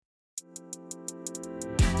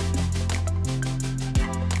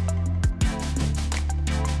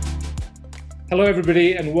Hello,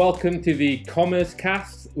 everybody, and welcome to the Commerce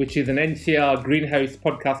Cast, which is an NCR Greenhouse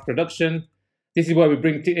podcast production. This is where we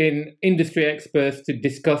bring in industry experts to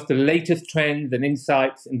discuss the latest trends and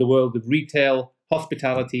insights in the world of retail,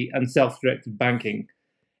 hospitality, and self-directed banking.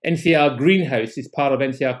 NCR Greenhouse is part of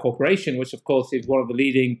NCR Corporation, which, of course, is one of the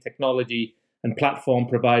leading technology and platform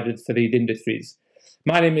providers for these industries.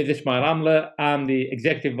 My name is Ismail Amla. I'm the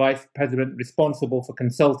Executive Vice President responsible for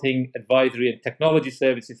consulting, advisory, and technology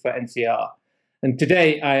services for NCR. And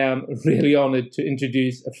today I am really honored to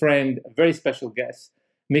introduce a friend, a very special guest,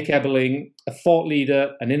 Mick Eberling, a thought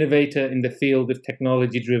leader, an innovator in the field of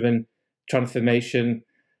technology-driven transformation,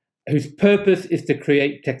 whose purpose is to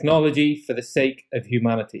create technology for the sake of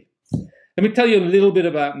humanity. Let me tell you a little bit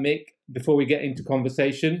about Mick before we get into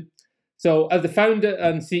conversation. So as the founder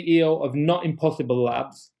and CEO of Not Impossible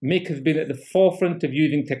Labs, Mick has been at the forefront of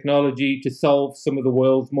using technology to solve some of the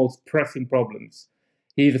world's most pressing problems.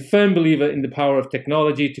 He is a firm believer in the power of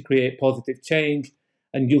technology to create positive change,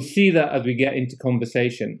 and you'll see that as we get into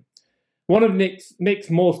conversation. One of Mick's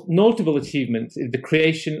most notable achievements is the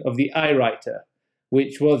creation of the iWriter,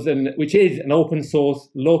 which is an open source,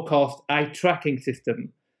 low-cost eye tracking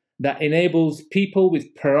system that enables people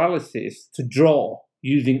with paralysis to draw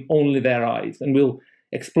using only their eyes. And we'll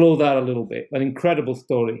explore that a little bit. An incredible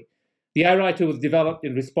story. The iWriter was developed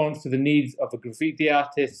in response to the needs of a graffiti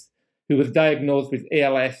artist who was diagnosed with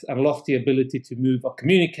ALS and lost the ability to move or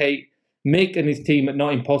communicate. Mick and his team at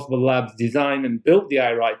Not Impossible Labs designed and built the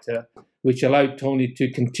iWriter, which allowed Tony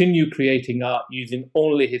to continue creating art using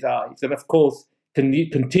only his eyes, and of course,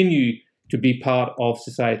 continue to be part of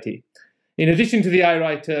society. In addition to the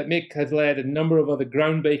iWriter, Mick has led a number of other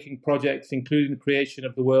groundbreaking projects, including the creation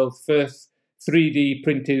of the world's first 3D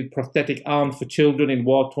printed prosthetic arms for children in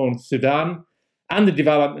war-torn Sudan, and the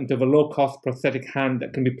development of a low-cost prosthetic hand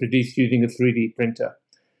that can be produced using a 3D printer.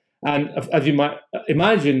 And as you might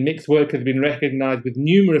imagine, Mick's work has been recognized with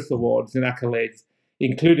numerous awards and accolades,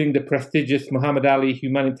 including the prestigious Muhammad Ali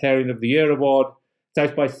Humanitarian of the Year Award,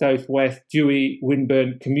 South by Southwest Dewey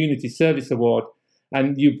Winburn Community Service Award,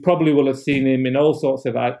 and you probably will have seen him in all sorts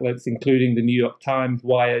of outlets, including the New York Times,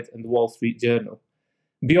 Wired, and the Wall Street Journal.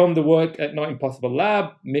 Beyond the work at Not Impossible Lab,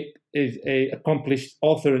 Mick is an accomplished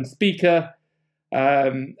author and speaker,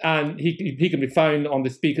 and he can be found on the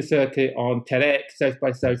speaker circuit on TEDx, South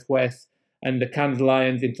by Southwest, and the Cannes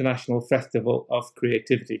Lions International Festival of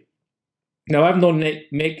Creativity. Now, I've known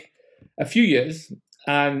Mick a few years,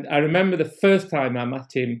 and I remember the first time I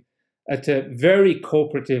met him at a very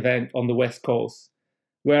corporate event on the West Coast,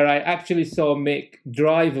 where I actually saw Mick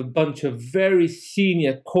drive a bunch of very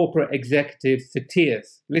senior corporate executives to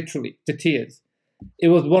tears, literally to tears. It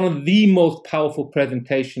was one of the most powerful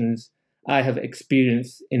presentations I have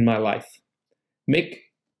experienced in my life. Mick,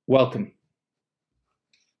 welcome.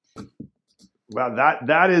 Wow,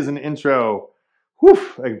 that is an intro. Whew,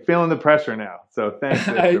 I'm feeling the pressure now. So thanks.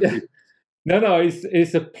 No,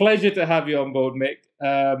 it's a pleasure to have you on board, Mick.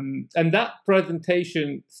 And that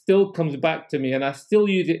presentation still comes back to me, and I still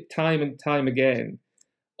use it time and time again,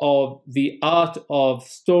 of the art of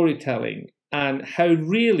storytelling and how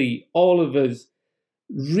really all of us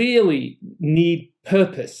really need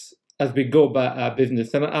purpose as we go about our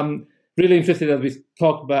business. And I'm really interested as we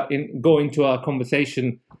talk about go into our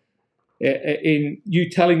conversation in you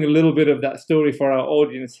telling a little bit of that story for our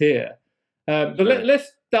audience here. But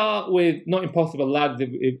let's start with Not Impossible Labs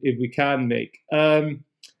if we can, Mick.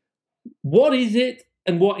 What is it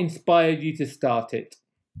and what inspired you to start it?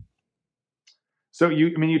 So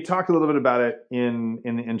you talked a little bit about it in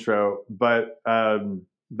the intro, but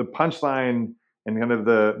the punchline and kind of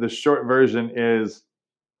the short version is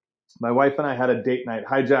my wife and I had a date night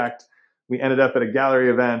hijacked. We ended up at a gallery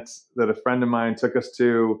event that a friend of mine took us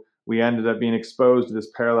to. We ended up being exposed to this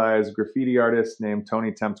paralyzed graffiti artist named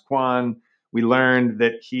Tony Temps Kwan. We learned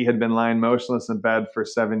that he had been lying motionless in bed for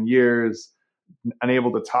 7 years,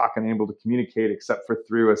 unable to talk, unable to communicate except for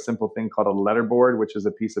through a simple thing called a letterboard, which is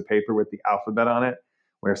a piece of paper with the alphabet on it,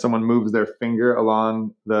 where someone moves their finger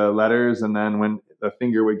along the letters, and then when the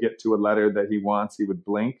finger would get to a letter that he wants, he would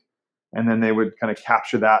blink. And then they would kind of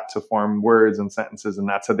capture that to form words and sentences, and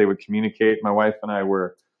that's how they would communicate. My wife and I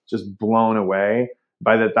were just blown away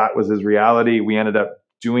by that was his reality. We ended up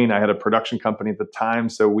I had a production company at the time,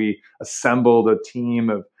 so we assembled a team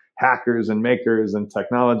of hackers and makers and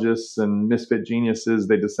technologists and misfit geniuses.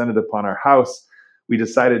 They descended upon our house. We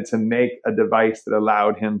decided to make a device that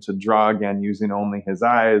allowed him to draw again using only his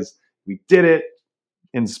eyes. We did it.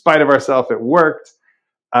 In spite of ourselves, it worked.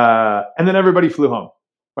 And then everybody flew home.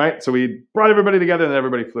 Right? So we brought everybody together and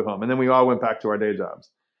everybody flew home. And then we all went back to our day jobs.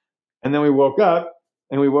 And then we woke up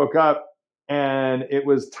and it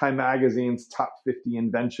was Time Magazine's top 50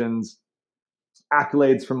 inventions,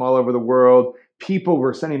 accolades from all over the world. People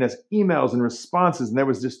were sending us emails and responses, and there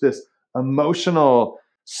was just this emotional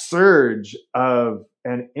surge of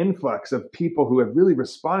an influx of people who have really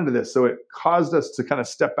responded to this. So it caused us to kind of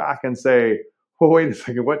step back and say, well, wait a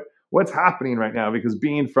second, what's happening right now? Because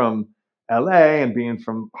being from LA and being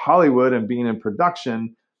from Hollywood and being in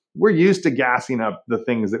production, we're used to gassing up the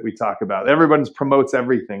things that we talk about. Everyone promotes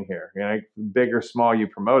everything here, big or small, you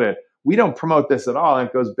promote it. We don't promote this at all, and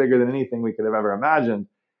it goes bigger than anything we could have ever imagined.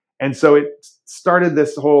 And so it started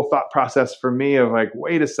this whole thought process for me of like,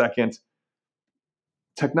 wait a second,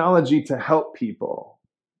 technology to help people,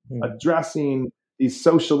 addressing these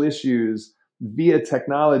social issues via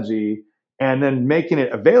technology, and then making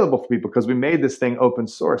it available for people, because we made this thing open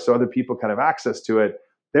source so other people can have access to it.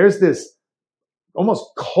 There's this almost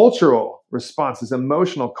cultural response, this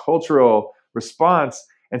emotional cultural response.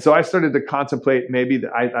 And so I started to contemplate maybe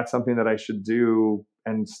that's something that I should do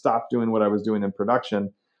and stop doing what I was doing in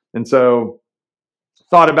production. And so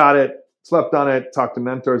thought about it, slept on it, talked to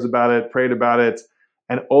mentors about it, prayed about it,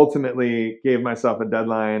 and ultimately gave myself a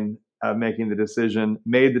deadline of making the decision,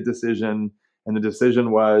 made the decision. And the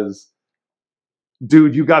decision was,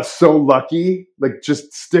 dude, you got so lucky. Like,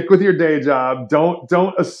 just stick with your day job.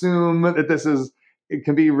 Don't assume that it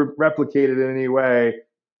can be replicated in any way.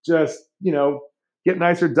 Just, get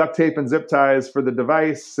nicer duct tape and zip ties for the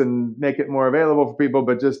device and make it more available for people,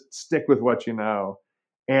 but just stick with what you know.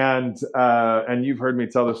 And you've heard me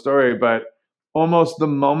tell the story, but almost the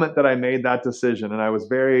moment that I made that decision, and I was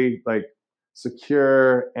very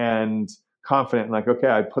secure and confident, like, okay,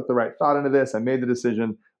 I put the right thought into this. I made the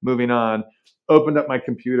decision, moving on, opened up my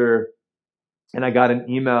computer, and I got an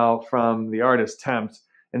email from the artist Tempt.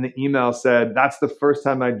 And the email said, that's the first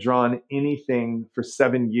time I'd drawn anything for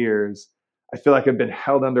 7 years. I feel like I've been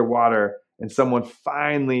held underwater, and someone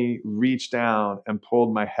finally reached down and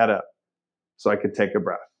pulled my head up so I could take a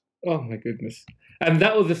breath. Oh my goodness. And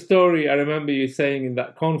that was the story I remember you saying in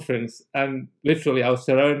that conference. And literally I was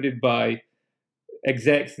surrounded by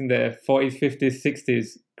execs in their 40s, 50s,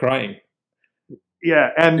 60s crying. Yeah.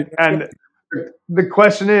 And the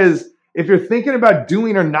question is, if you're thinking about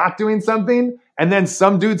doing or not doing something, and then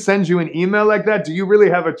some dude sends you an email like that, do you really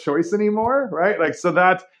have a choice anymore? Right? Like, so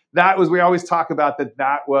that was, we always talk about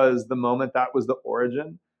that was the moment, that was the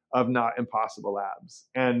origin of Not Impossible Labs.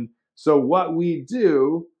 And so what we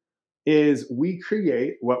do is we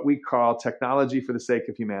create what we call technology for the sake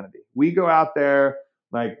of humanity. We go out there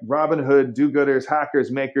like Robin Hood, do-gooders,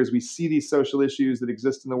 hackers, makers. We see these social issues that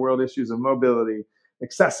exist in the world, issues of mobility,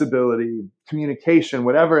 accessibility, communication,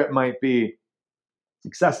 whatever it might be,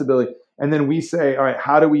 accessibility. And then we say, all right,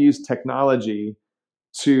 how do we use technology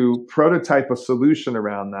to prototype a solution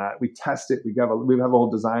around that? We test it. We have a whole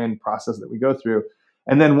design process that we go through.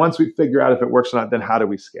 And then once we figure out if it works or not, then how do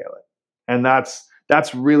we scale it? And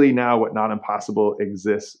that's really now what Not Impossible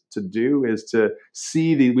exists to do, is to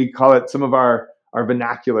see we call it, some of our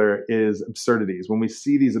vernacular is absurdities. When we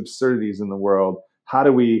see these absurdities in the world, how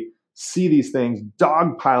do we see these things,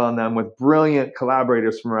 dogpile on them with brilliant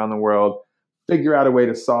collaborators from around the world, figure out a way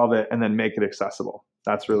to solve it, and then make it accessible?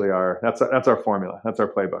 That's really that's our formula. That's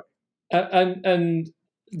our playbook. And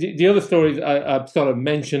the other stories I've sort of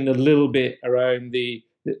mentioned a little bit around the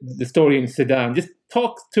story in Sudan. Just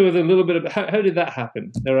talk to us a little bit about how did that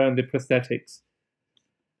happen around the prosthetics?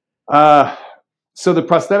 So the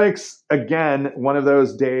prosthetics, again, one of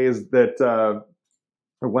those days that,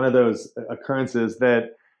 or one of those occurrences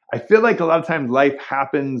that I feel like a lot of times life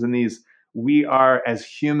happens in these, we are as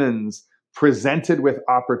humans presented with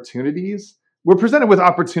opportunities. We're presented with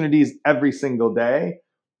opportunities every single day,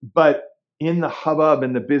 but in the hubbub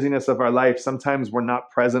and the busyness of our life, sometimes we're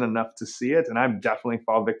not present enough to see it. And I definitely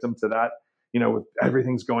fall victim to that, with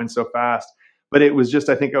everything's going so fast. But it was just,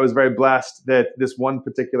 I think I was very blessed that this one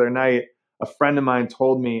particular night, a friend of mine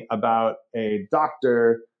told me about a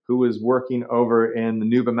doctor who was working over in the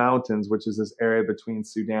Nuba Mountains, which is this area between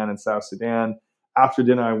Sudan and South Sudan. After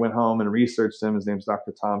dinner, I went home and researched him. His name's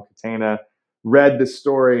Dr. Tom Katana. Read the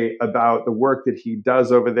story about the work that he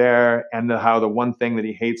does over there, and how the one thing that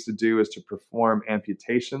he hates to do is to perform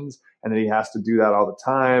amputations, and that he has to do that all the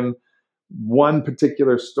time. One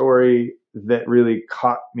particular story that really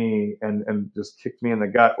caught me and just kicked me in the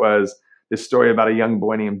gut was this story about a young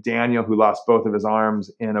boy named Daniel who lost both of his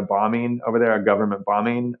arms in a bombing over there, a government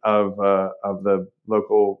bombing of the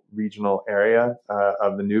local regional area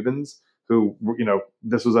of the Nubans, who,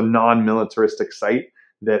 this was a non-militaristic site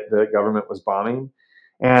that the government was bombing.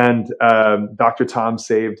 And Dr. Tom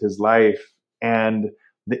saved his life. And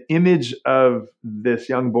the image of this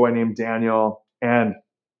young boy named Daniel and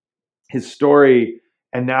his story,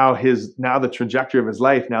 and now the trajectory of his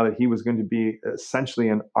life, now that he was going to be essentially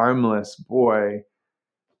an armless boy,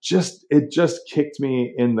 it just kicked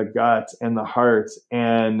me in the gut and the heart.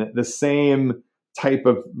 And the same type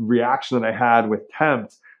of reaction that I had with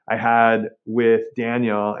Tempt, I had with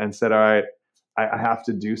Daniel, and said, all right, I have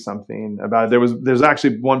to do something about it. There's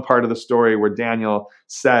actually one part of the story where Daniel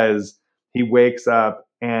says he wakes up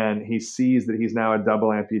and he sees that he's now a double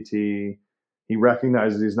amputee. He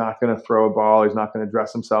recognizes he's not going to throw a ball. He's not going to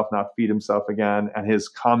dress himself, not feed himself again. And his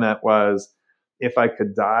comment was, if I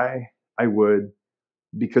could die, I would,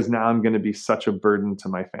 because now I'm going to be such a burden to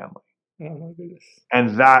my family. Oh my goodness.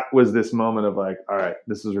 And that was this moment of like, all right,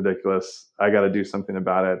 this is ridiculous. I got to do something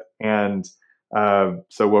about it. And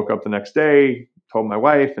so woke up the next day, told my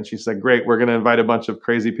wife, and she said, great, we're going to invite a bunch of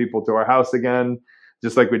crazy people to our house again,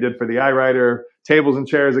 just like we did for the iWriter, tables and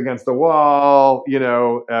chairs against the wall. We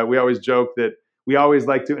always joke that we always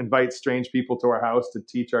like to invite strange people to our house to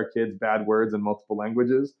teach our kids bad words in multiple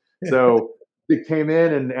languages. So it came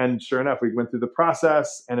in, and sure enough, we went through the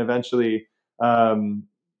process, and eventually,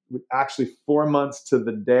 actually 4 months to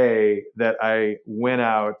the day that I went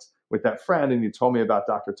out with that friend, and you told me about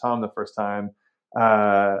Dr. Tom the first time,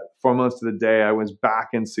 4 months to the day, I was back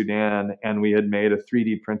in Sudan, and we had made a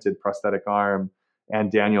 3D printed prosthetic arm,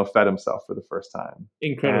 and Daniel fed himself for the first time.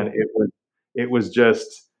 Incredible. And it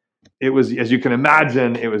was, as you can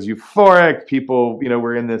imagine, it was euphoric. People,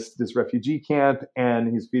 were in this refugee camp,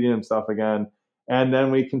 and he's feeding himself again. And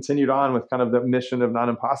then we continued on with kind of the mission of Not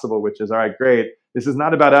Impossible, which is, all right, great. This is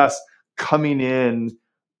not about us coming in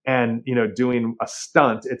and, doing a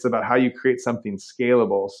stunt. It's about how you create something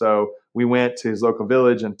scalable. So we went to his local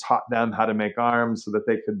village and taught them how to make arms so that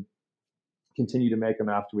they could continue to make them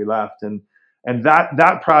after we left. And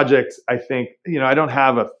that project, I think, I don't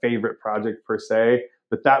have a favorite project per se,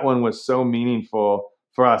 but that one was so meaningful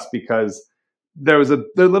for us because there was a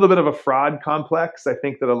little bit of a fraud complex, I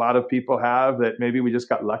think, that a lot of people have, that maybe we just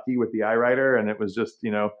got lucky with the iWriter and it was just,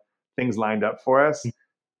 things lined up for us.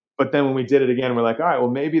 But then when we did it again, we're like, all right, well,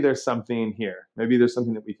 maybe there's something here. Maybe there's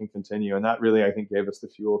something that we can continue. And that really, I think, gave us the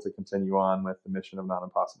fuel to continue on with the mission of Not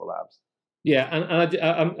Impossible Labs. Yeah, and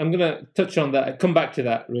I'm going to touch on that, come back to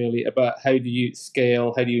that really, about how do you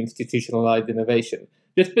scale, how do you institutionalize innovation.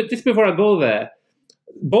 Just before I go there,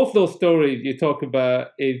 both those stories you talk about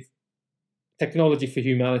is technology for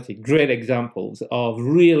humanity, great examples of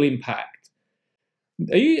real impact.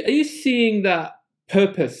 Are you seeing that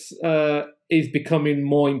purpose is becoming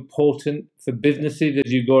more important for businesses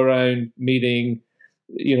as you go around meeting,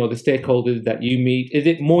 the stakeholders that you meet? Is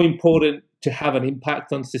it more important to have an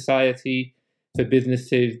impact on society for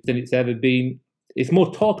businesses than it's ever been? It's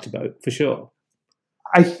more talked about, for sure.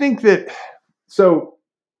 I think that, so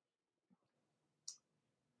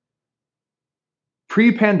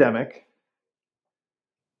pre-pandemic,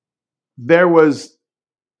 there was,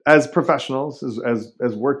 as professionals,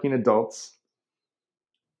 as working adults,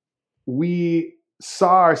 we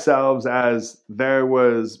saw ourselves as there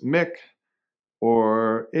was Mick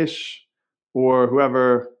or Ish or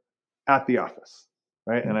whoever at the office,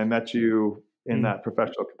 right? And I met you in that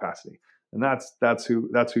professional capacity, and that's who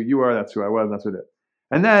you are, that's who I was, and that's who I did.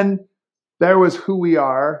 And then there was who we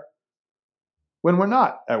are when we're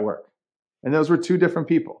not at work, and those were two different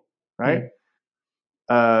people, right?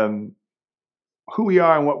 Who we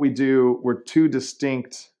are and what we do were two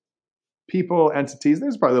distinct people, entities.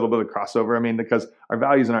 There's probably a little bit of crossover. I mean, because our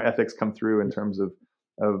values and our ethics come through in terms of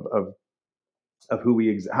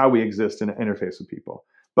how we exist in an interface with people.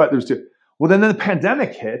 But there's two. Well, then the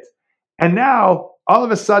pandemic hit, and now all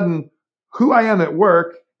of a sudden, who I am at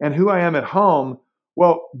work and who I am at home,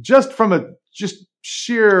 well, just from a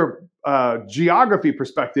sheer geography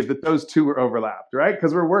perspective, that those two were overlapped, right?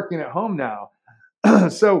 Because we're working at home now.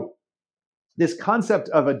 So this concept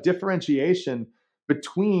of a differentiation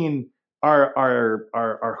between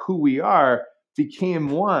our who we are became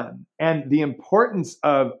one, and the importance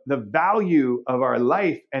of the value of our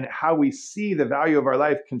life and how we see the value of our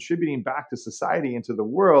life contributing back to society and to the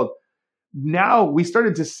world. Now we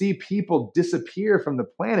started to see people disappear from the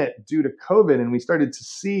planet due to COVID, and we started to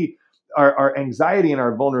see our anxiety and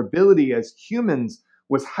our vulnerability as humans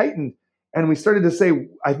was heightened. And we started to say,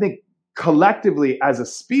 I think collectively as a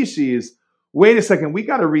species, wait a second, we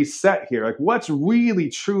got to reset here. Like, what's really,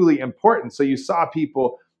 truly important? So you saw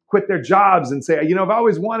people quit their jobs and say, I've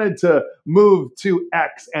always wanted to move to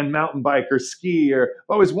X and mountain bike or ski, or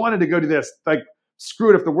I've always wanted to go to this. Like,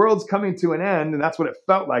 screw it, if the world's coming to an end, and that's what it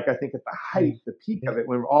felt like, I think, at the height, the peak of it,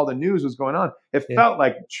 when all the news was going on, it felt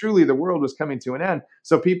like truly the world was coming to an end.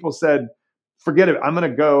 So people said, forget it, I'm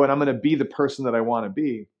going to go and I'm going to be the person that I want to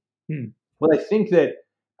be. Well, I think that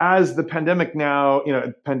as the pandemic now,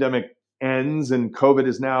 pandemic ends and COVID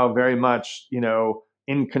is now very much,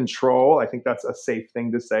 in control. I think that's a safe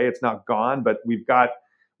thing to say. It's not gone, but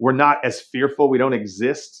we're not as fearful. We don't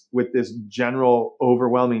exist with this general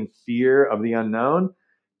overwhelming fear of the unknown.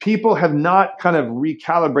 People have not kind of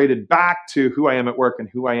recalibrated back to who I am at work and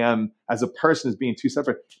who I am as a person as being two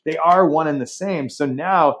separate. They are one and the same. So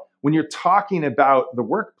now when you're talking about the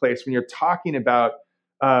workplace, when you're talking about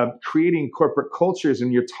creating corporate cultures,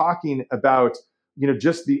 and you're talking about,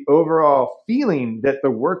 just the overall feeling that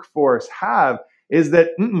the workforce have, is that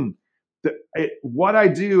what I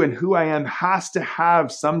do and who I am has to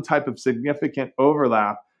have some type of significant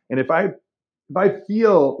overlap. And if I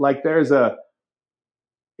feel like there's a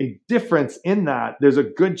difference in that, there's a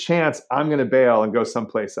good chance I'm going to bail and go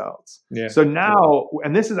someplace else. Yeah. So now,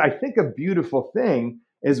 and this is, I think, a beautiful thing,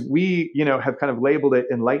 is we, have kind of labeled it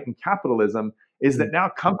enlightened capitalism, is that now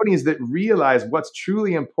companies that realize what's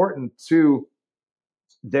truly important to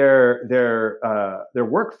their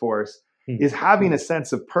workforce is having a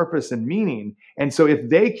sense of purpose and meaning. And so if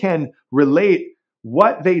they can relate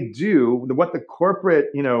what they do, what the corporate,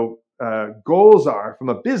 goals are from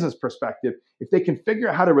a business perspective, if they can figure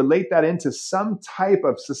out how to relate that into some type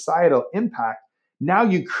of societal impact, now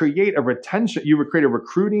you create a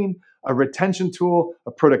recruiting, a retention tool,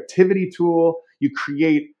 a productivity tool. You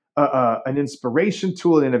create an inspiration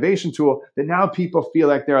tool, an innovation tool, that now people feel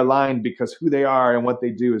like they're aligned because who they are and what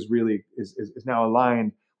they do is really is now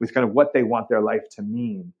aligned with kind of what they want their life to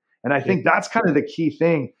mean. And I think that's kind of the key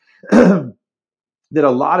thing that a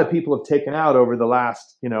lot of people have taken out over the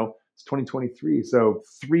last, it's 2023, so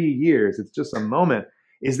 3 years, it's just a moment,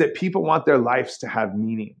 is that people want their lives to have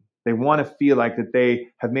meaning. They want to feel like that they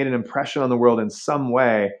have made an impression on the world in some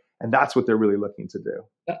way, and that's what they're really looking to do.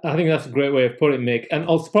 I think that's a great way of putting it, Mick. And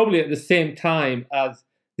also probably at the same time as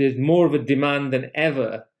there's more of a demand than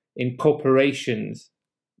ever in corporations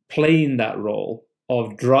playing that role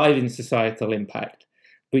of driving societal impact,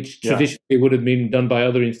 which traditionally would have been done by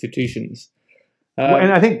other institutions.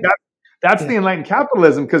 And I think that's the enlightened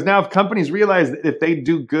capitalism, because now if companies realize that if they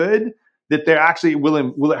do good, that they're actually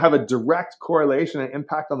will have a direct correlation and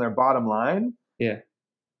impact on their bottom line. Yeah.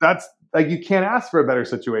 That's like, you can't ask for a better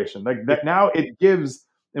situation. Like that now it gives,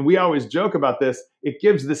 and we always joke about this, it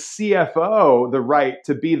gives the CFO the right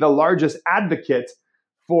to be the largest advocate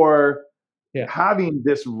for having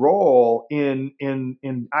this role in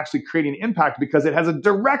actually creating impact, because it has a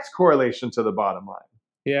direct correlation to the bottom line.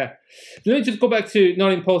 Yeah. Let me just go back to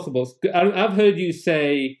non-impossibles. I've heard you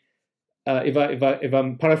say, if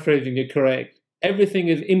I'm paraphrasing you correct, everything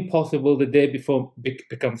is impossible the day before it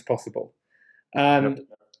becomes possible. And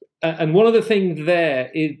one of the things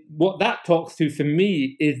there is, what that talks to for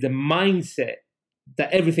me is the mindset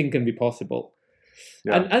that everything can be possible.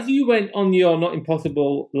 Yeah. And as you went on your Not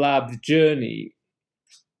Impossible Labs journey,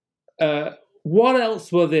 what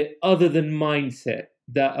else was it other than mindset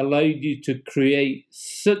that allowed you to create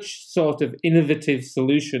such sort of innovative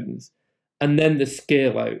solutions and then the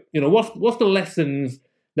scale out? What's the lessons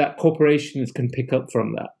that corporations can pick up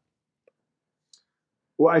from that?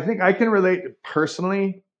 Well, I think I can relate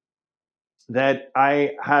personally that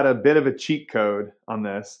I had a bit of a cheat code on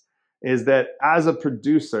this, is that as a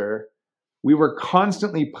producer, we were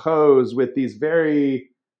constantly posed with these very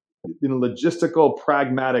logistical,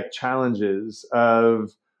 pragmatic challenges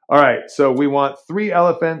of, all right, so we want 3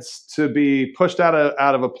 elephants to be pushed out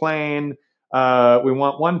of a plane. We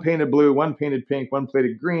want one painted blue, one painted pink, one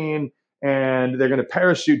painted green, and they're going to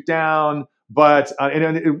parachute down. But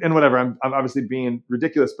and whatever, I'm obviously being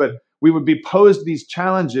ridiculous, but we would be posed these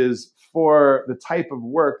challenges for the type of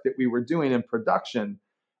work that we were doing in production,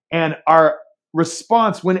 and our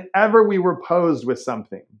response whenever we were posed with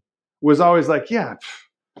something was always like,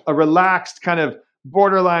 a relaxed kind of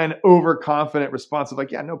borderline overconfident response of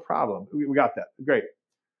like, no problem. We got that. Great.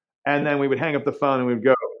 And then we would hang up the phone and we would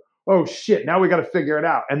go, oh shit, now we got to figure it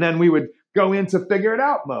out. And then we would go into figure it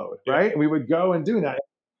out mode, right? And we would go and do that.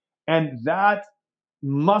 And that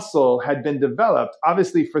muscle had been developed,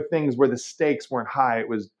 obviously, for things where the stakes weren't high. It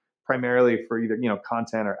was primarily for either,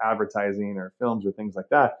 content or advertising or films or things like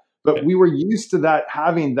that. But we were used to that,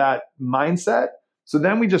 having that mindset. So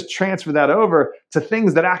then we just transfer that over to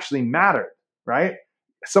things that actually matter, right?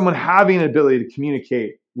 Someone having an ability to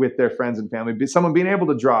communicate with their friends and family, someone being able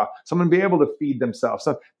to draw, someone being able to feed themselves,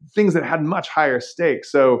 some things that had much higher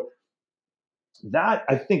stakes. So that,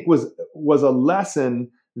 I think, was a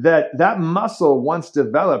lesson that muscle, once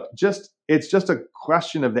developed, it's just a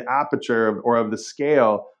question of the aperture or of the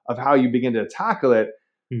scale of how you begin to tackle it.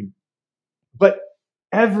 But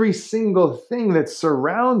every single thing that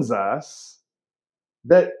surrounds us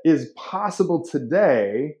that is possible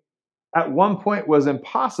today at one point was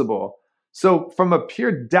impossible. So from a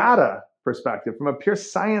pure data perspective, from a pure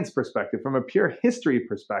science perspective, from a pure history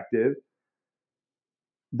perspective,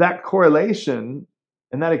 that correlation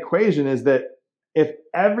and that equation is that if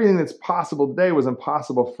everything that's possible today was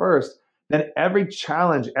impossible first, then every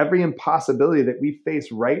challenge, every impossibility that we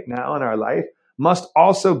face right now in our life must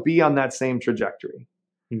also be on that same trajectory.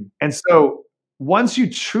 Hmm. And so once you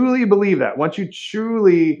truly believe that, once you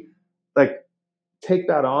truly like take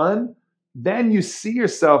that on, then you see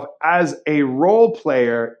yourself as a role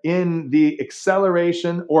player in the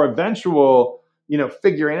acceleration or eventual,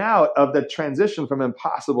 figuring out of the transition from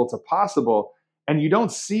impossible to possible. And you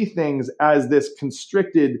don't see things as this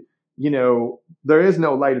constricted, there is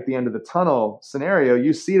no light at the end of the tunnel scenario.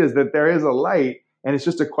 You see it as that there is a light, and it's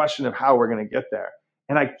just a question of how we're going to get there.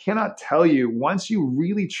 And I cannot tell you, once you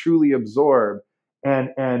really truly absorb and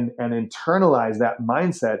internalize that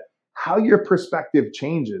mindset, how your perspective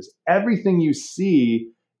changes. Everything you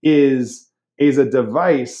see is a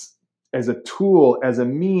device, as a tool, as a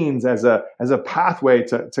means, as a pathway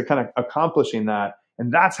to kind of accomplishing that.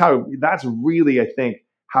 And that's really, I think,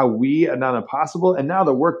 how we at Not Impossible, and now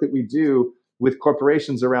the work that we do with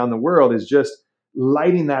corporations around the world, is just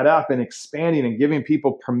lighting that up and expanding and giving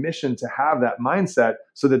people permission to have that mindset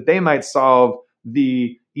so that they might solve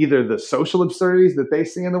either the social absurdities that they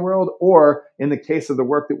see in the world, or in the case of the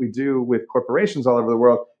work that we do with corporations all over the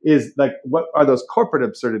world, is like, what are those corporate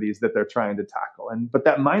absurdities that they're trying to tackle? But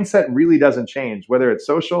that mindset really doesn't change, whether it's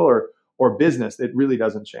social or business. It really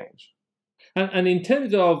doesn't change. And in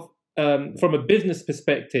terms of from a business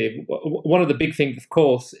perspective, one of the big things, of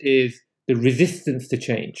course, is the resistance to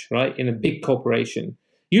change, right? In a big corporation,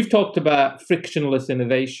 you've talked about frictionless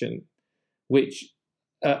innovation, which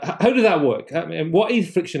how does that work? I mean, what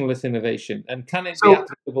is frictionless innovation, and can it be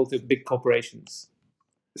applicable to big corporations?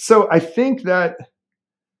 So I think that,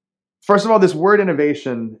 first of all, this word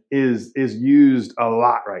innovation is used a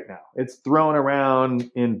lot right now. It's thrown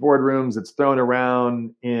around in boardrooms. It's thrown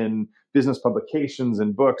around in business publications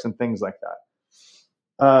and books and things like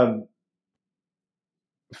that.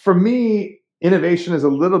 For me, innovation is a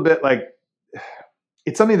little bit like,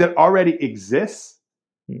 it's something that already exists.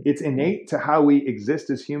 It's innate to how we exist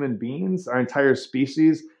as human beings. Our entire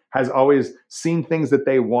species has always seen things that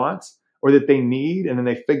they want or that they need, and then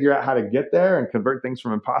they figure out how to get there and convert things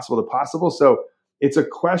from impossible to possible. So it's a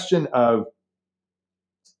question of,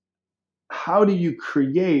 how do you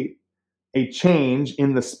create a change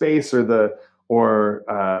in the space or the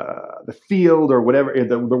field or whatever,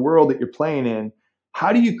 the world that you're playing in?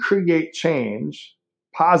 How do you create change,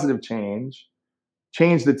 positive change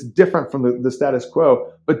that's different from the status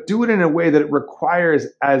quo, but do it in a way that it requires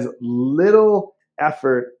as little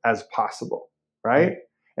effort as possible, right?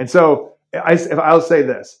 And so I'll say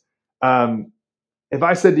this. If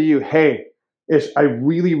I said to you, hey, Ish, I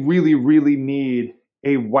really, really, really need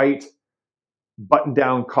a white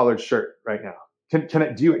button-down collared shirt right now.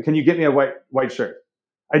 Can you get me a white shirt?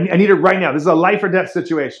 I need it right now. This is a life or death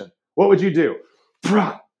situation. What would you do?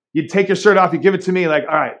 You'd take your shirt off, you give it to me, like,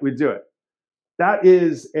 all right, we'd do it. That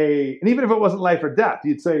is and even if it wasn't life or death,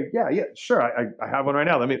 you'd say, yeah, sure. I have one right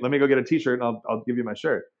now. Let me go get a t-shirt and I'll give you my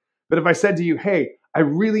shirt. But if I said to you, hey, I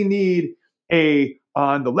really need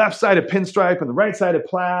on the left side a pinstripe and the right side a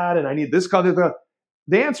plaid, and I need this color,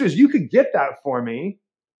 the answer is, you could get that for me,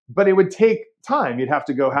 but it would take time. You'd have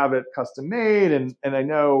to go have it custom made. And I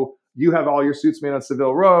know you have all your suits made on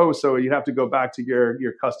Savile Row, so you'd have to go back to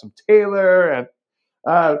your custom tailor. And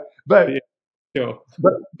but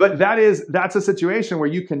that's a situation where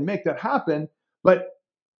you can make that happen. But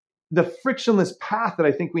the frictionless path that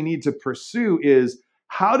I think we need to pursue is,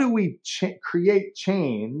 how do we create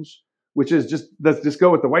change, which is let's just go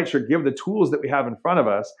with the white shirt, give the tools that we have in front of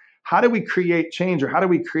us. How do we create change, or how do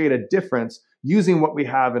we create a difference using what we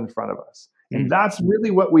have in front of us? And that's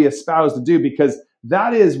really what we espouse to do, because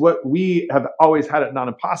that is what we have always had at Not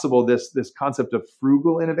Impossible, this concept of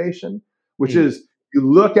frugal innovation, which is, you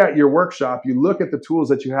look at your workshop, you look at the tools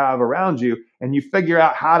that you have around you, and you figure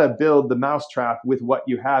out how to build the mousetrap with what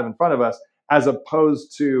you have in front of us, as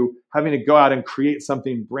opposed to having to go out and create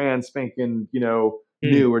something brand spanking,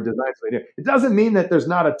 new or designed. It doesn't mean that there's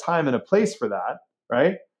not a time and a place for that,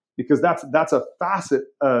 right? Because that's a facet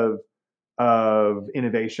of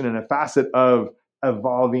innovation and a facet of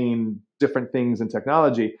evolving different things in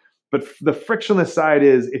technology. But the frictionless side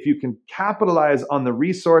is, if you can capitalize on the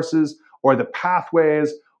resources or the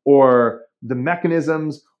pathways or the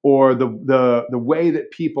mechanisms or the way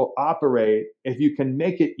that people operate, if you can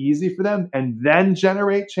make it easy for them and then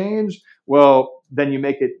generate change, well, then you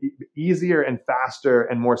make it easier and faster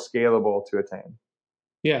and more scalable to attain.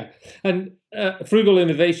 Yeah, and frugal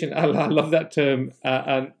innovation. I love that term,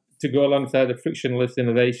 and to go alongside the frictionless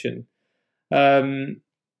innovation. Um,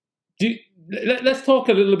 do, let's talk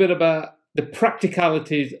a little bit about the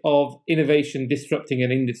practicalities of innovation disrupting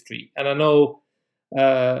an industry. And I know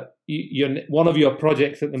one of your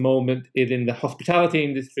projects at the moment is in the hospitality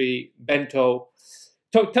industry, Bento.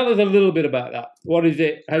 Tell us a little bit about that. What is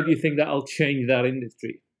it? How do you think that'll change that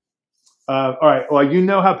industry? All right. Well, you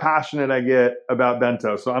know how passionate I get about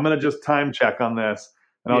bento, so I'm going to just time check on this,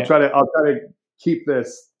 and Yeah, I'll try to keep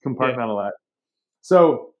this yeah. compartmentalized.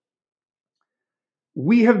 So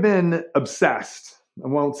we have been obsessed. I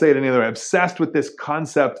won't say it any other way. Obsessed with this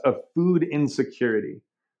concept of food insecurity,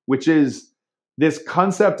 which is this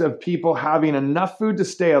concept of people having enough food to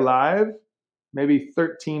stay alive, maybe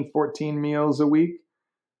 13, 14 meals a week,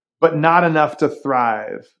 but not enough to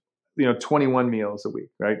thrive, 21 meals a week,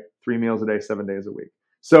 right? 3 meals a day, 7 days a week.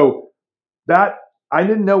 So that I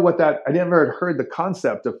didn't know what that, I never had heard the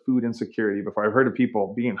concept of food insecurity before. I've heard of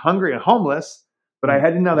people being hungry and homeless, but I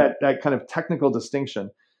hadn't know that kind of technical distinction.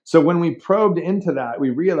 So when we probed into that, we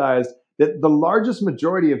realized that the largest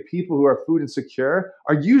majority of people who are food insecure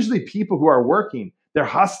are usually people who are working. They're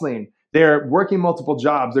hustling. They're working multiple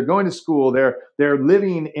jobs. They're going to school. They're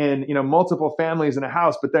living in multiple families in a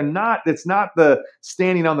house, but they're not. It's not the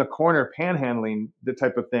standing on the corner panhandling the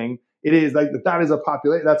type of thing. It is like that is a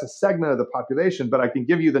population. That's a segment of the population. But I can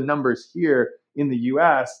give you the numbers here in the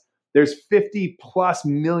U.S. There's 50 plus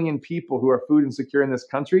million people who are food insecure in this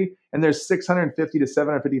country, and there's 650 to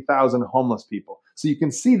 750,000 homeless people. So you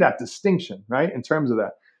can see that distinction, right, in terms of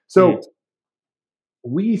that. So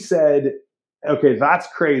we said, okay, that's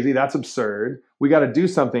crazy. That's absurd. We got to do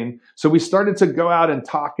something. So we started to go out and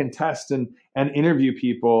talk and test and interview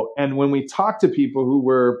people. And when we talked to people who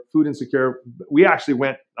were food insecure, we actually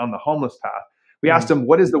went on the homeless path. We asked them,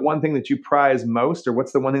 what is the one thing that you prize most, or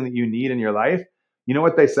what's the one thing that you need in your life? You know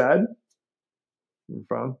what they said?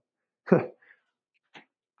 Phone.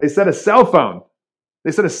 They said a cell phone.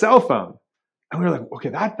 They said a cell phone. And we were like, okay,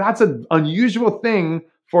 that's an unusual thing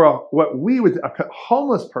for a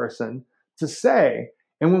homeless person to say.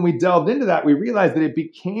 And when we delved into that, we realized that it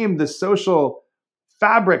became the social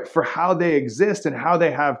fabric for how they exist and how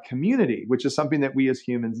they have community, which is something that we as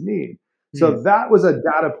humans need. So that was a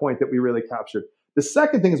data point that we really captured. The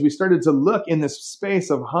second thing is we started to look in this space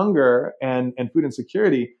of hunger and food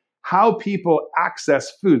insecurity, how people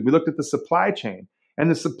access food. We looked at the supply chain, and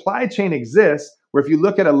the supply chain exists where if you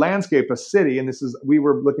look at a landscape, a city, and we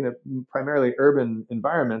were looking at primarily urban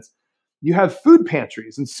environments, you have food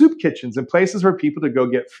pantries and soup kitchens and places where people to go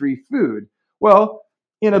get free food. Well,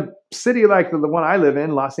 in a city like the one I live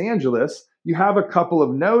in, Los Angeles, you have a couple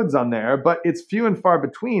of nodes on there, but it's few and far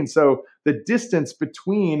between. So the distance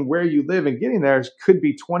between where you live and getting there could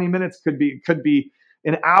be 20 minutes, could be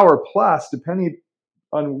an hour plus, depending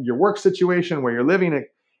on your work situation, where you're living.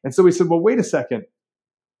 And so we said, well, wait a second.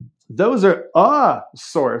 Those are a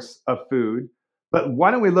source of food, but why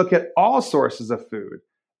don't we look at all sources of food?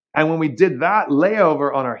 And when we did that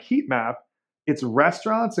layover on our heat map, it's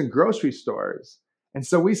restaurants and grocery stores. And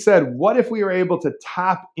so we said, what if we were able to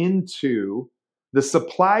tap into the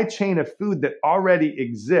supply chain of food that already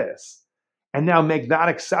exists and now make that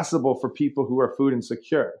accessible for people who are food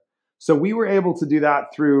insecure? So we were able to do that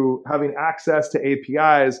through having access to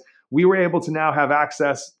APIs. We were able to now have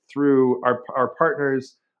access through our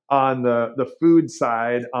partners on the food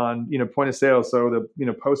side, on point of sale. So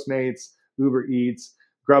the Postmates, Uber Eats,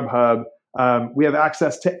 Grubhub. We have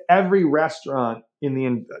access to every restaurant in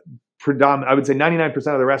the I would say 99% of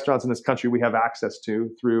the restaurants in this country we have access to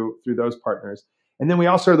through those partners. And then we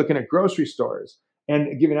also are looking at grocery stores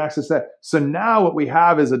and giving access to that. So now what we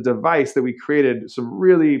have is a device that we created, some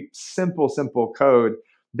really simple code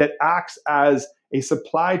that acts as a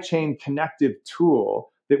supply chain connective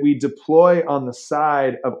tool that we deploy on the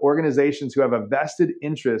side of organizations who have a vested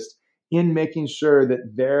interest in making sure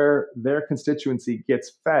that their constituency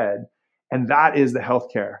gets fed. And that is the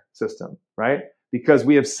healthcare system, right? Because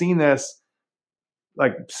we have seen this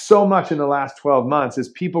like so much in the last 12 months is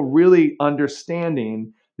people really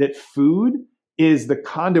understanding that food is the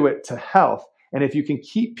conduit to health. And if you can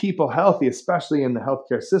keep people healthy, especially in the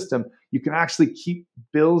healthcare system, you can actually keep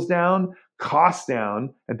bills down, costs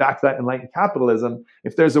down, and back to that enlightened capitalism.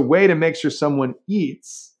 If there's a way to make sure someone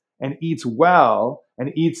eats and eats well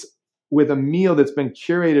and eats with a meal that's been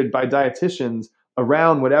curated by dietitians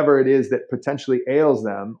around whatever it is that potentially ails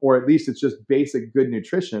them, or at least it's just basic good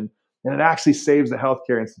nutrition, and it actually saves the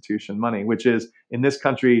healthcare institution money, which is in this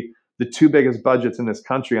country, the two biggest budgets in this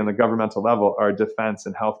country on the governmental level are defense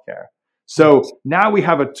and healthcare. So now we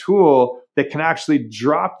have a tool that can actually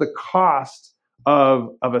drop the cost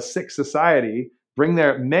of a sick society,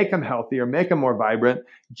 make them healthier, make them more vibrant,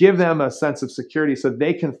 give them a sense of security so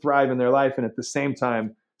they can thrive in their life, and at the same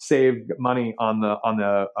time save money on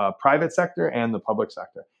the private sector and the public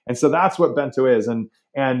sector. And so that's what Bento is. And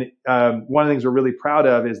one of the things we're really proud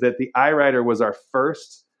of is that the iWriter was our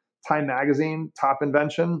first Time Magazine top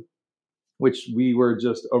invention, which we were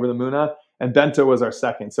just over the moon at, and Bento was our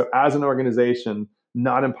second. So as an organization,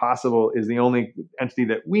 Not Impossible is the only entity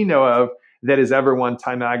that we know of that has ever won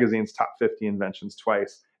Time Magazine's top 50 inventions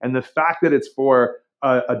twice. And the fact that it's for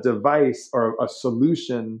a device or a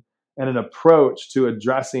solution and an approach to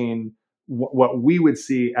addressing what we would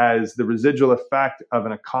see as the residual effect of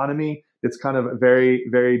an economy that's kind of very,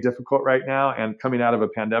 very difficult right now and coming out of a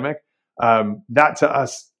pandemic, that to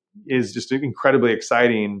us is just incredibly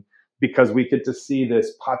exciting, because we get to see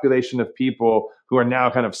this population of people who are now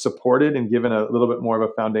kind of supported and given a little bit more of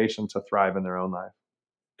a foundation to thrive in their own life.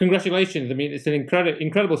 Congratulations. I mean, it's an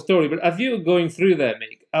incredible story. But as you were going through there,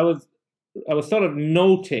 Mick, I was sort of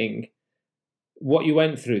noting what you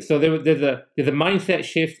went through. So there's a mindset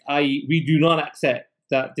shift, i.e., we do not accept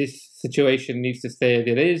that this situation needs to stay as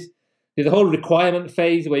it is. There's a whole requirement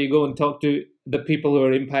phase where you go and talk to the people who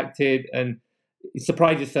are impacted and you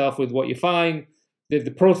surprise yourself with what you find. There's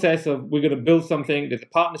the process of we're going to build something. There's a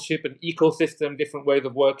partnership, an ecosystem, different ways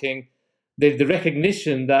of working. There's the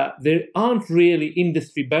recognition that there aren't really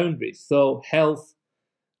industry boundaries. So health,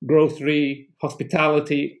 grocery,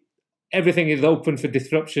 hospitality, everything is open for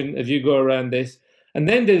disruption as you go around this. And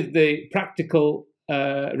then there's the practical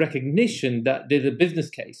recognition that there's a business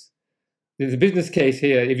case. There's a business case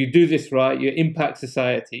here. If you do this right, you impact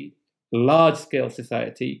society, large-scale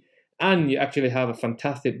society, and you actually have a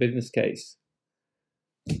fantastic business case.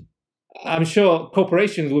 I'm sure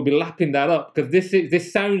corporations will be lapping that up, because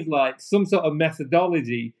this sounds like some sort of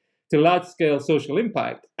methodology to large-scale social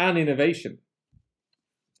impact and innovation.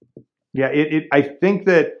 Yeah, I think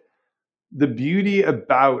that the beauty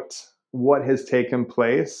about what has taken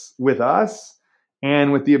place with us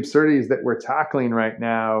and with the absurdities that we're tackling right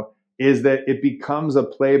now is that it becomes a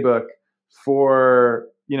playbook for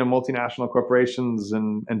multinational corporations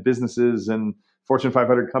and businesses and Fortune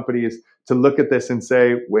 500 companies to look at this and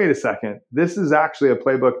say, wait a second, this is actually a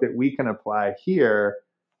playbook that we can apply here.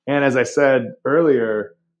 And as I said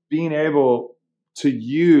earlier, being able to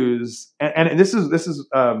use, and this is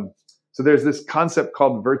so there's this concept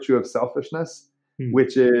called virtue of selfishness,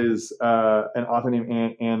 which is an author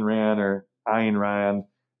named Ayn Rand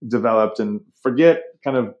developed, and forget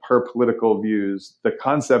kind of her political views. The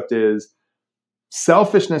concept is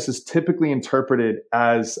selfishness is typically interpreted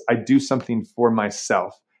as I do something for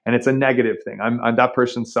myself, and it's a negative thing. I'm that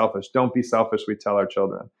person's selfish. Don't be selfish, we tell our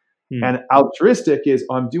children. And altruistic is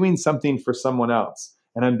I'm doing something for someone else,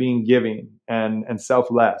 and I'm being giving and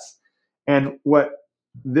selfless. And what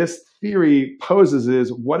this theory poses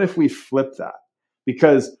is, what if we flip that?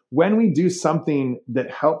 Because when we do something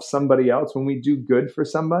that helps somebody else, when we do good for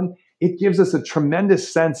someone, it gives us a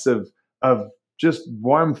tremendous sense of just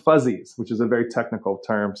warm fuzzies, which is a very technical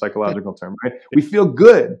term, psychological term, right? We feel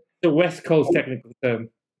good. The West Coast technical term.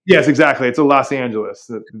 Yes, exactly. It's a Los Angeles,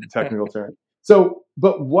 the technical term. So,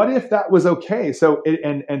 but what if that was okay? So,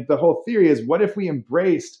 and the whole theory is, what if we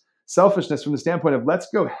embraced selfishness from the standpoint of let's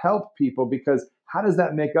go help people, because how does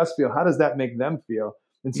that make us feel? How does that make them feel?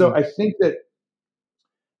 And so I think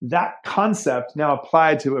that concept now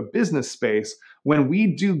applied to a business space, when we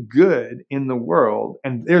do good in the world,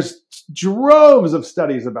 and there's droves of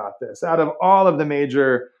studies about this out of all of the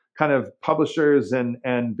major kind of publishers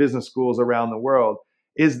and business schools around the world,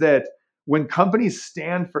 is that when companies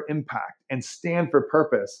stand for impact and stand for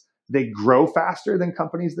purpose, they grow faster than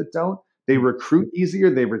companies that don't. They recruit easier.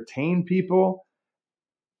 They retain people.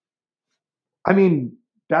 I mean,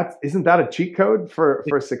 isn't that a cheat code for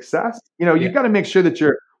success? You've got to make sure that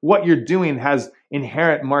what you're doing has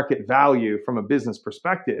inherent market value from a business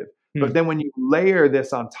perspective. But then when you layer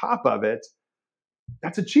this on top of it,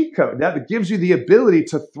 that's a cheat code. That gives you the ability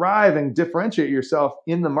to thrive and differentiate yourself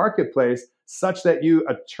in the marketplace such that you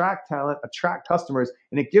attract talent, attract customers,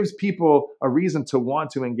 and it gives people a reason to want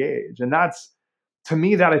to engage. And that's, to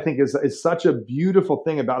me, that I think is such a beautiful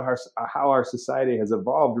thing about how our society has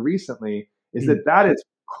evolved recently, is that is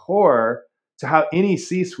core to how any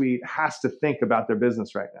C-suite has to think about their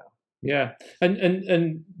business right now. Yeah,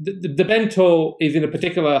 and the bento is in a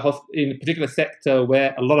particular sector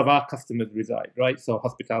where a lot of our customers reside, right? So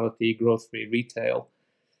hospitality, grocery, retail.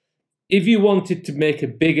 If you wanted to make a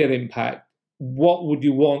bigger impact, what would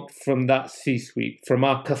you want from that C-suite, from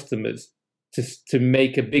our customers, to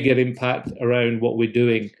make a bigger impact around what we're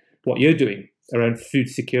doing, what you're doing around food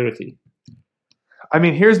security? I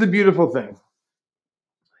mean, here's the beautiful thing.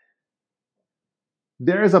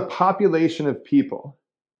 there is a population of people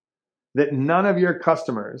that none of your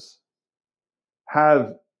customers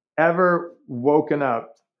have ever woken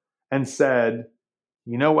up and said,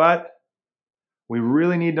 you know what? We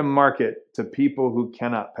really need to market to people who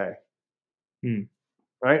cannot pay.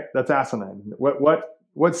 Right? That's asinine. What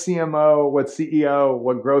CMO, what CEO,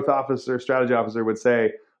 what growth officer, strategy officer would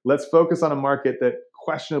say, let's focus on a market that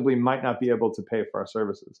questionably might not be able to pay for our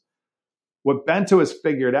services. What Bento has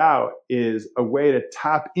figured out is a way to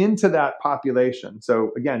tap into that population. So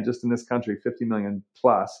again, just in this country, 50 million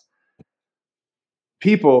plus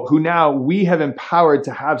people who now we have empowered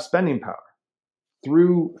to have spending power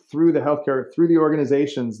through the healthcare, through the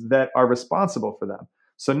organizations that are responsible for them.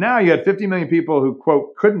 So now you had 50 million people who,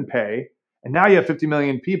 quote, couldn't pay, and now you have 50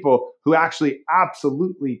 million people who actually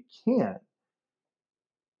absolutely can.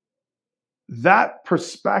 That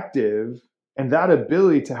perspective and that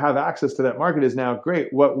ability to have access to that market is now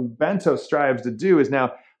great. What Bento strives to do is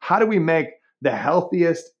now, how do we make the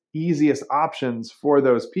healthiest, easiest options for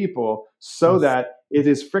those people so that it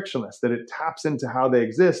is frictionless, that it taps into how they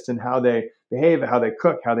exist and how they behave, how they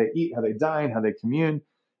cook, how they eat, how they dine, how they commune.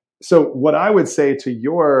 So what I would say to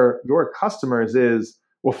your customers is,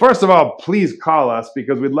 well, first of all, please call us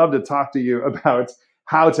because we'd love to talk to you about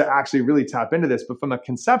how to actually really tap into this. But from a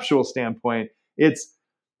conceptual standpoint, it's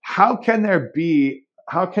how can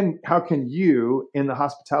you in the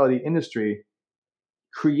hospitality industry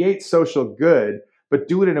create social good, but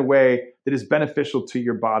do it in a way that is beneficial to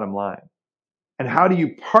your bottom line? And how do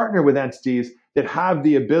you partner with entities that have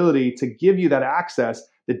the ability to give you that access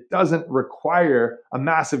that doesn't require a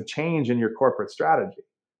massive change in your corporate strategy?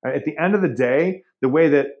 Right? At the end of the day, the way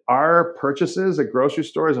that our purchases at grocery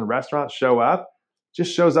stores and restaurants show up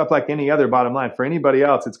just shows up like any other bottom line. For anybody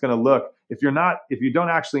else, it's going to look, if you don't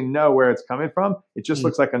actually know where it's coming from, it just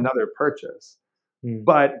looks like another purchase.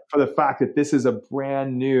 But for the fact that this is a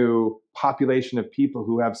brand new population of people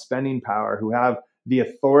who have spending power, who have the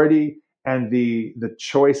authority and the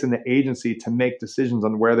choice and the agency to make decisions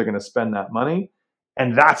on where they're going to spend that money.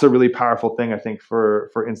 And that's a really powerful thing, I think, for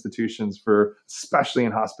institutions, for especially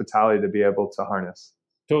in hospitality, to be able to harness.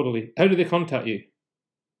 Totally. How do they contact you?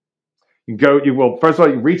 First of all,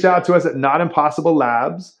 you reach out to us at Not Impossible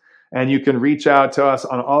Labs, and you can reach out to us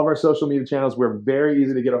on all of our social media channels. We're very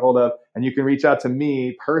easy to get a hold of, and you can reach out to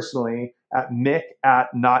me personally at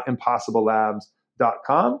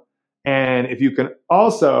mick@notimpossiblelabs.com. And if you can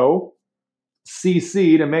also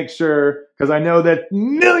CC to make sure, because I know that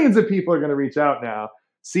millions of people are going to reach out now,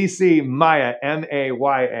 CC Maya,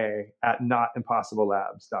 MAYA, at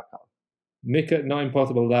notimpossiblelabs.com. Mick at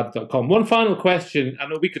notimpossiblelabs.com. One final question. I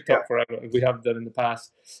know we could talk forever, as we have done in the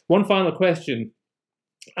past. One final question.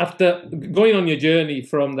 After going on your journey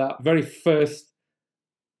from that very first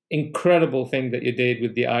incredible thing that you did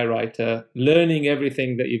with the iWriter, learning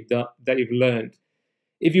everything that you've done, that you've learned,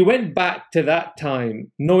 if you went back to that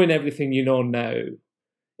time, knowing everything you know now,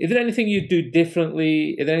 is there anything you'd do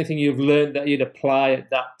differently? Is there anything you've learned that you'd apply at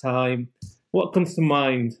that time? What comes to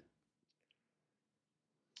mind?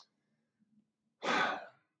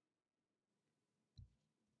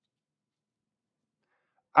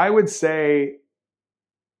 I would say,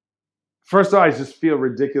 first of all, I just feel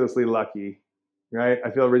ridiculously lucky, right?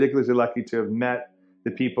 I feel ridiculously lucky to have met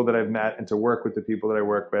the people that I've met and to work with the people that I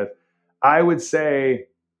work with. I would say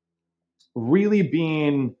really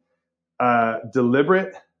being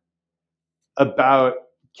deliberate about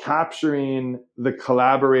capturing the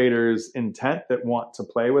collaborators' intent that want to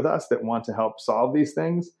play with us, that want to help solve these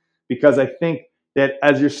things. Because I think that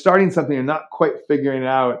as you're starting something, you're not quite figuring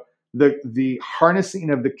out the harnessing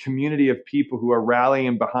of the community of people who are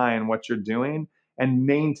rallying behind what you're doing and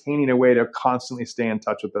maintaining a way to constantly stay in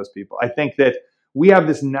touch with those people. I think that we have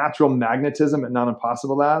this natural magnetism at Not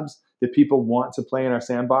Impossible Labs that people want to play in our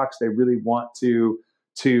sandbox. They really want to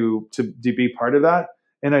be part of that.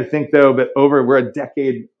 And I think, though, that we're a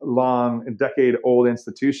decade-old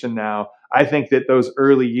institution now. I think that those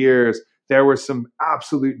early years, there were some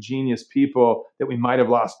absolute genius people that we might have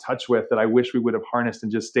lost touch with that I wish we would have harnessed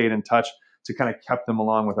and just stayed in touch to kind of kept them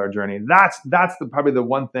along with our journey. That's probably the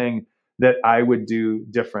one thing that I would do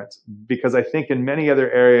different, because I think in many other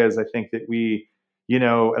areas, I think that we,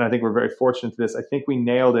 and I think we're very fortunate to this. I think we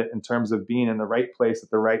nailed it in terms of being in the right place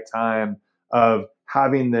at the right time, of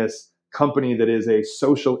having this company that is a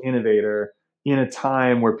social innovator in a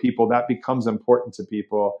time where that becomes important to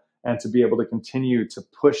people, and to be able to continue to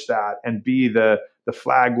push that and be the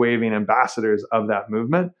flag waving ambassadors of that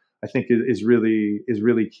movement, I think is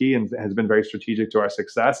really key and has been very strategic to our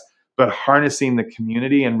success. But harnessing the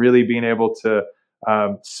community and really being able to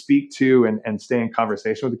speak to and stay in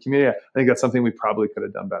conversation with the community, I think that's something we probably could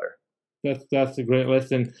have done better. That's a great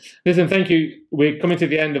lesson. Listen, thank you. We're coming to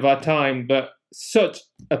the end of our time, but such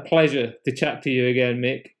a pleasure to chat to you again,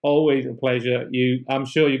 Mick. Always a pleasure. I'm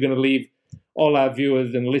sure you're going to leave all our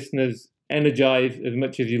viewers and listeners energized as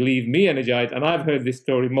much as you leave me energized. And I've heard this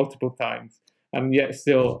story multiple times, and yet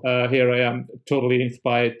still here I am, totally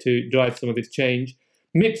inspired to drive some of this change.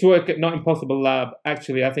 Mick's work at Not Impossible Lab,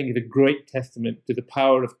 actually, I think is a great testament to the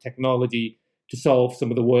power of technology to solve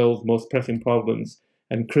some of the world's most pressing problems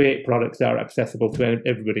and create products that are accessible to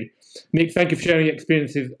everybody. Mick, thank you for sharing your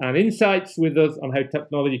experiences and insights with us on how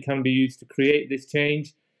technology can be used to create this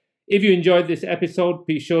change. If you enjoyed this episode,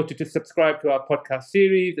 be sure to subscribe to our podcast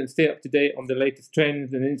series and stay up to date on the latest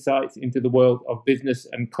trends and insights into the world of business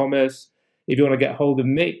and commerce. If you want to get hold of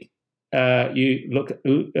Mick,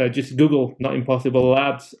 just Google Not Impossible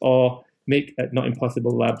Labs or Mick at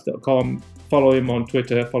notimpossiblelabs.com. Follow him on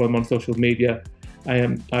Twitter, follow him on social media.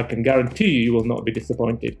 I can guarantee you will not be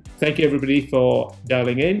disappointed. Thank you, everybody, for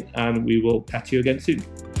dialing in, and we will catch you again soon.